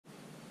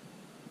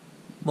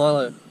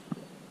Milo.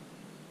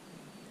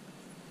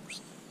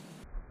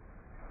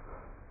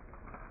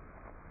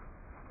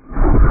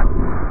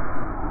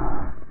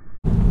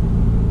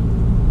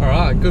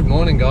 Alright, good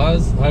morning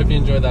guys. I hope you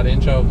enjoyed that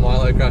intro of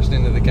Milo crashing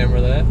into the camera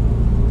there.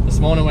 This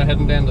morning we're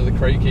heading down to the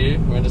creek here.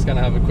 We're just going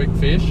to have a quick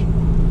fish.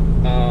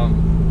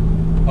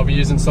 I'll be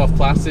using soft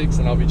plastics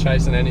and I'll be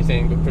chasing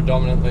anything but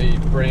predominantly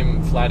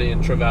bream, flatty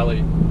and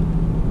trevally.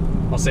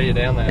 I'll see you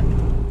down there.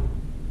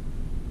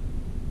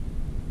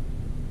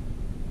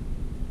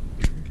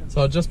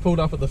 So I just pulled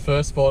up at the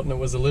first spot and it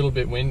was a little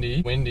bit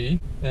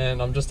windy,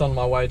 and I'm just on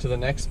my way to the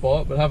next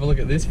spot, but have a look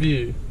at this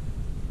view.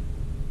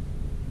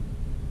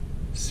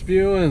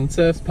 Spewing,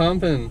 surf's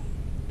pumping.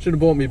 Should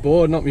have bought me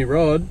board, not me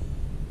rod.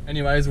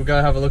 Anyways, we'll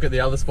go have a look at the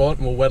other spot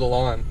and we'll wet a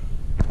line.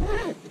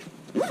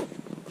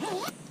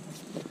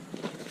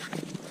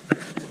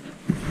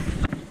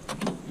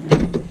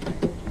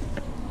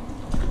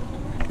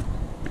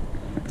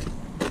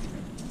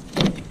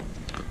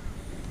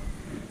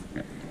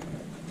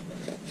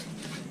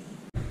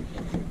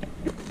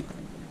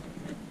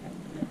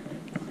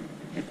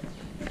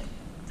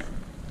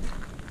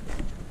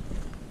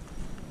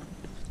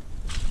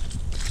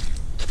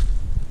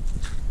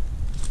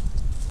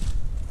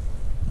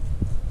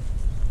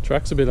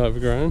 Track's a bit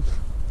overgrown,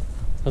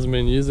 hasn't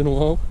been used in a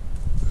while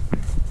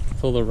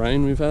with all the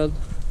rain we've had.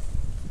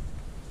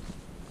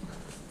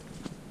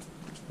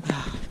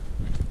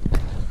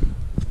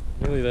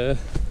 Nearly there.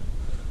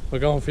 We're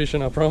going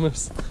fishing, I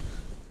promise.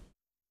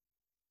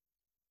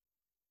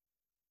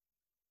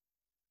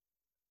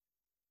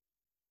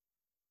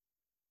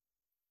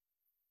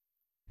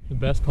 The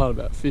best part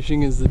about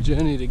fishing is the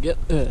journey to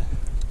get there.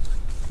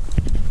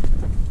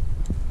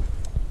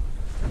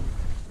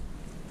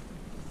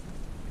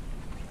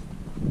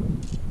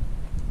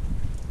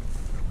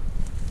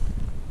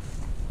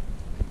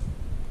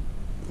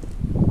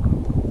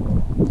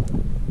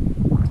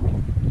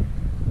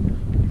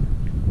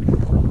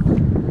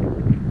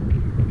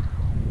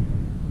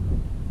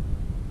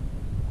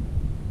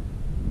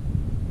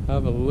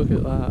 Have a look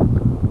at that.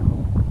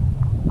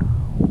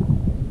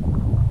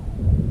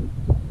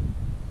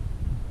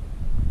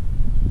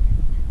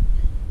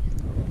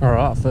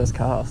 Alright, first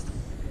cast.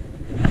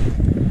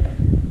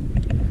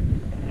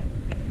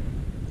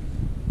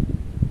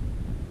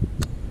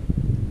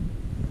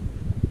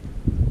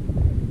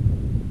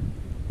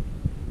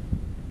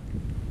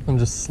 I'm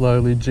just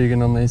slowly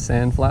jigging on these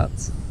sand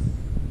flats,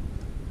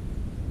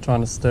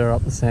 trying to stir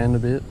up the sand a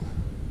bit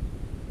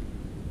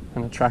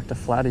and attract a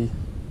flatty.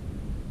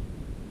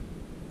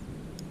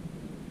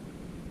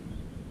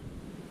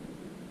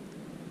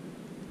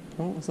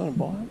 Oh, is that a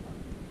bite?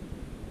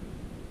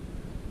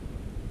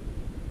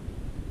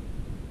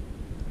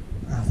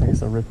 I think it's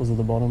the ripples at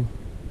the bottom.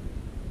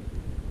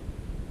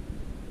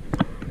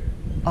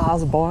 Ah,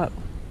 there's a bite.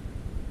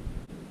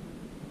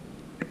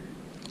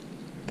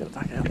 Get it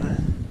back out there.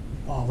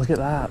 Oh, look at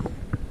that.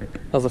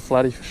 That was a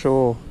flatty for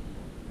sure.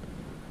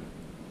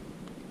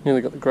 Nearly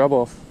got the grub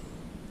off.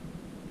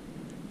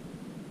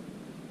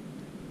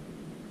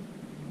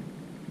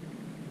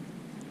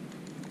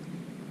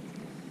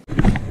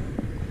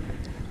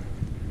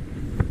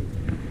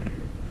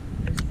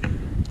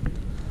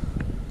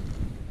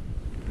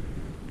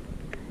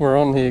 We're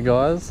on here,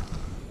 guys.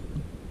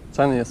 It's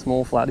only a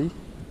small flatty.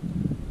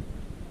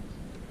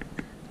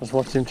 Just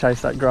watched him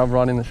chase that grub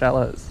right in the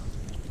shallows.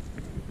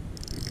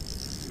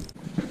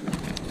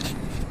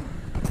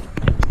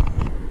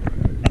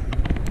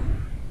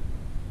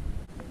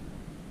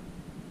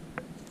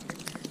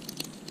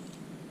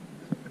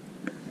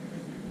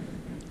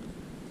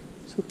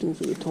 Just hooked him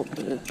to the top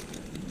there.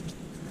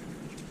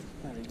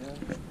 There we go.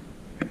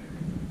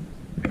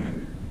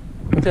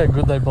 Look how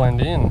good they blend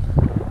in.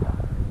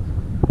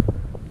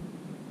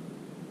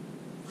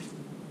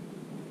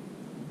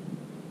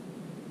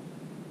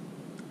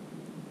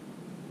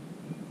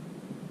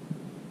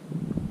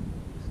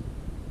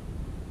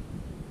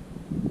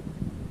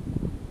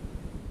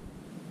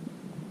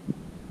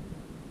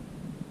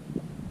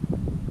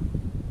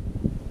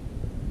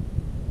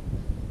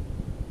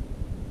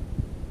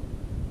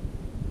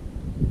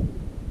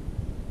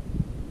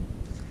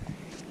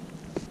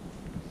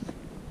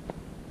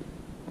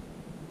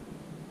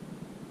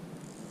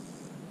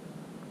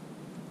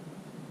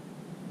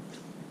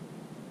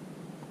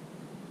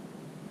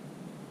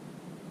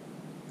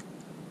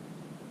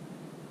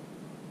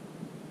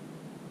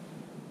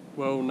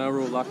 Well, no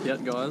real luck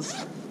yet,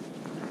 guys.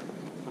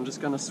 I'm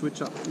just going to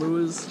switch up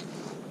lures.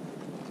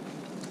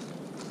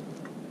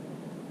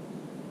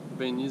 I've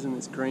been using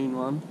this green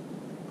one,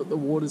 but the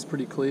water's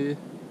pretty clear,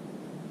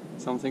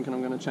 so I'm thinking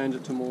I'm going to change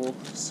it to more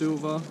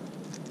silver.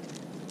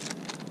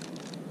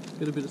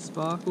 Get a bit of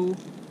sparkle.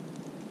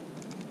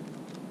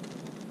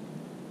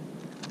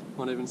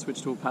 Might even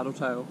switch to a paddle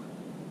tail.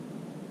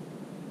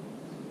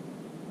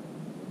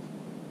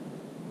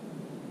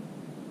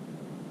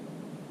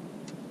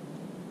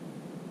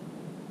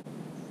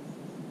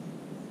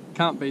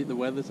 Can't beat the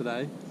weather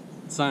today.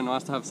 It's so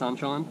nice to have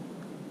sunshine.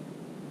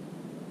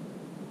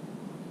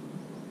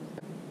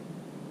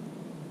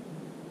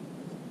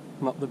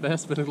 Not the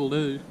best, but it'll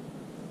do.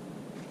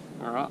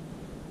 Alright,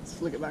 let's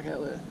flick it back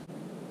out there.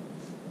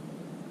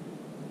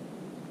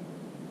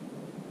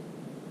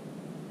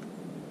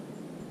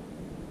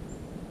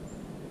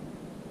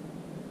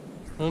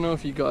 I don't know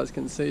if you guys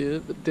can see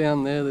it, but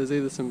down there's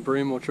either some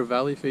bream or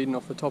trevally feeding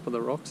off the top of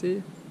the rocks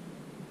here.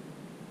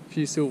 A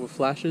few silver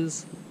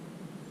flashes.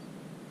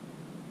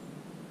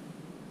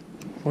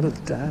 What a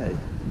day.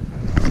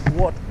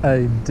 What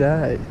a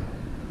day.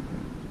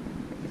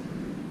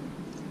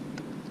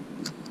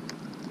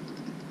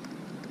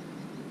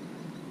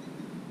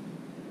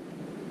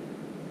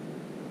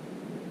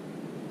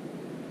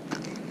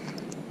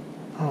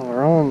 Oh,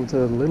 we're on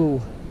to a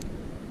little...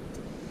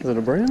 Is it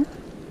a bream?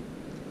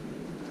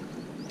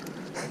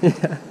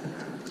 Yeah.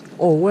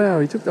 Oh wow,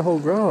 he took the whole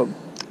grub.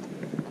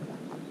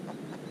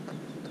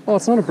 Oh,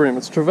 it's not a bream,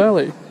 it's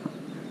trevally.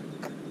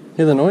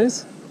 Hear the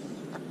noise?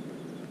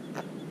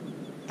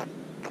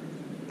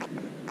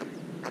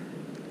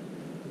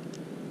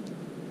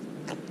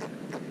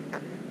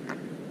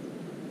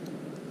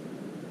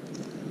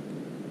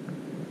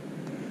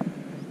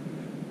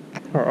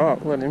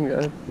 Alright, let him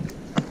go.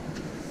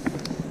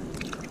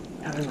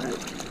 Go,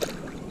 mate.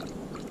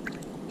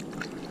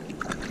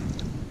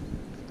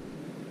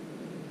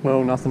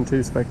 Well, nothing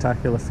too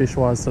spectacular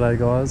fish-wise today,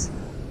 guys.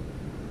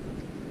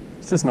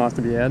 It's just nice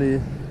to be out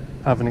here,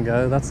 having a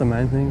go, that's the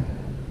main thing.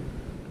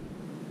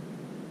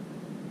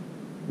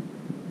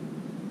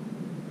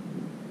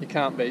 You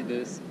can't beat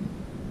this.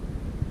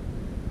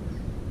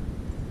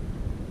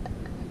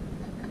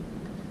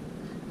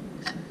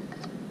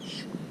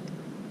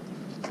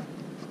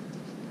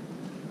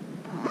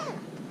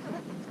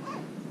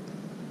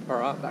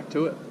 Alright, back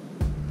to it.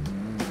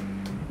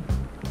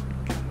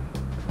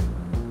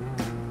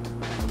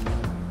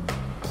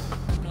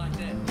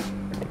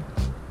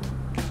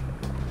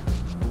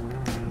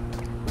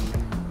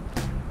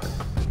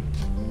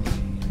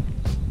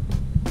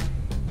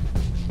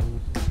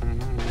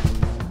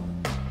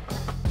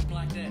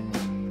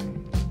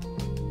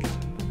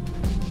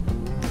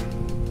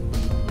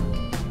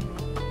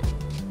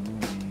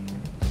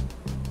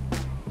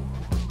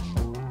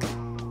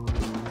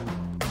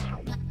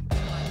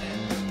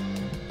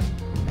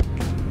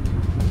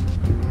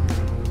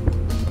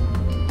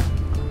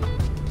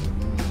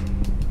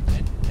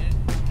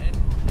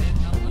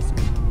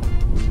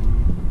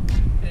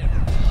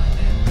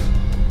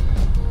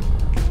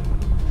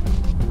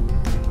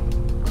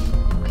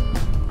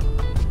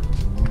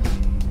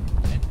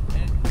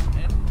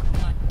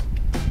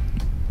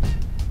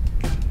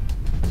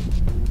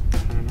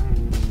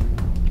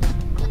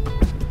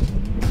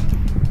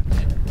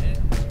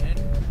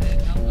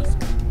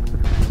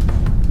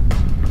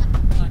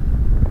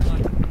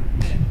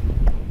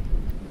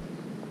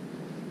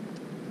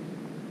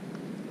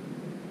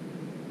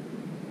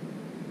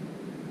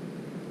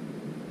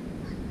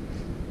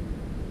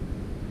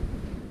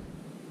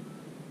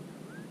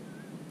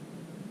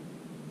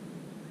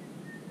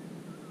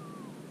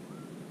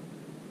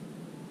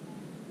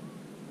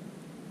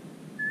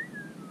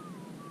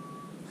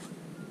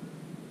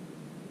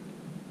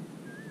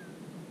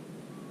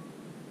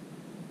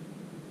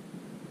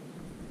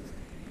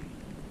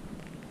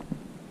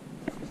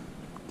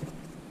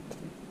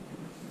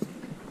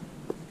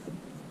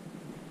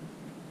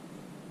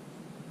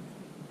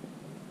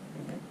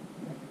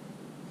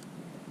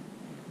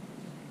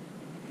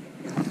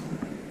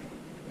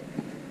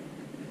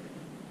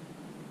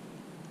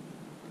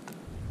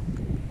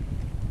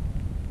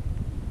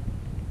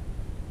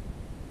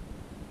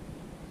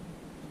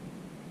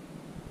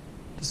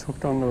 Just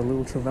hooked onto a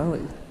little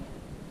trevally.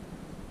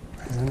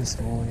 It's only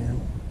small again.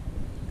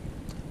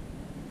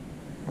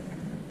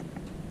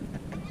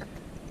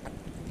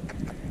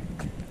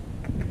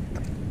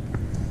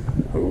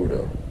 Hold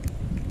up.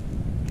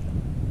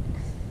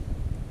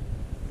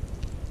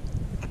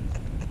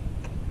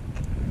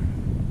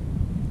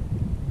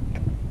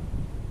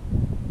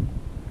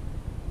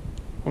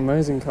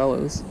 Amazing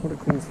colours. What a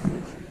cool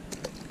fish.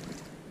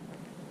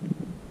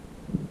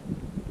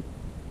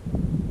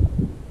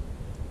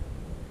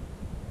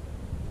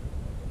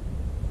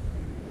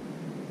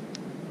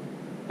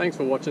 Thanks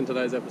for watching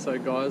today's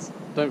episode, guys.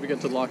 Don't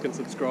forget to like and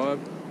subscribe.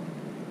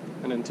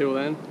 And until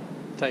then,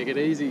 take it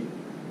easy.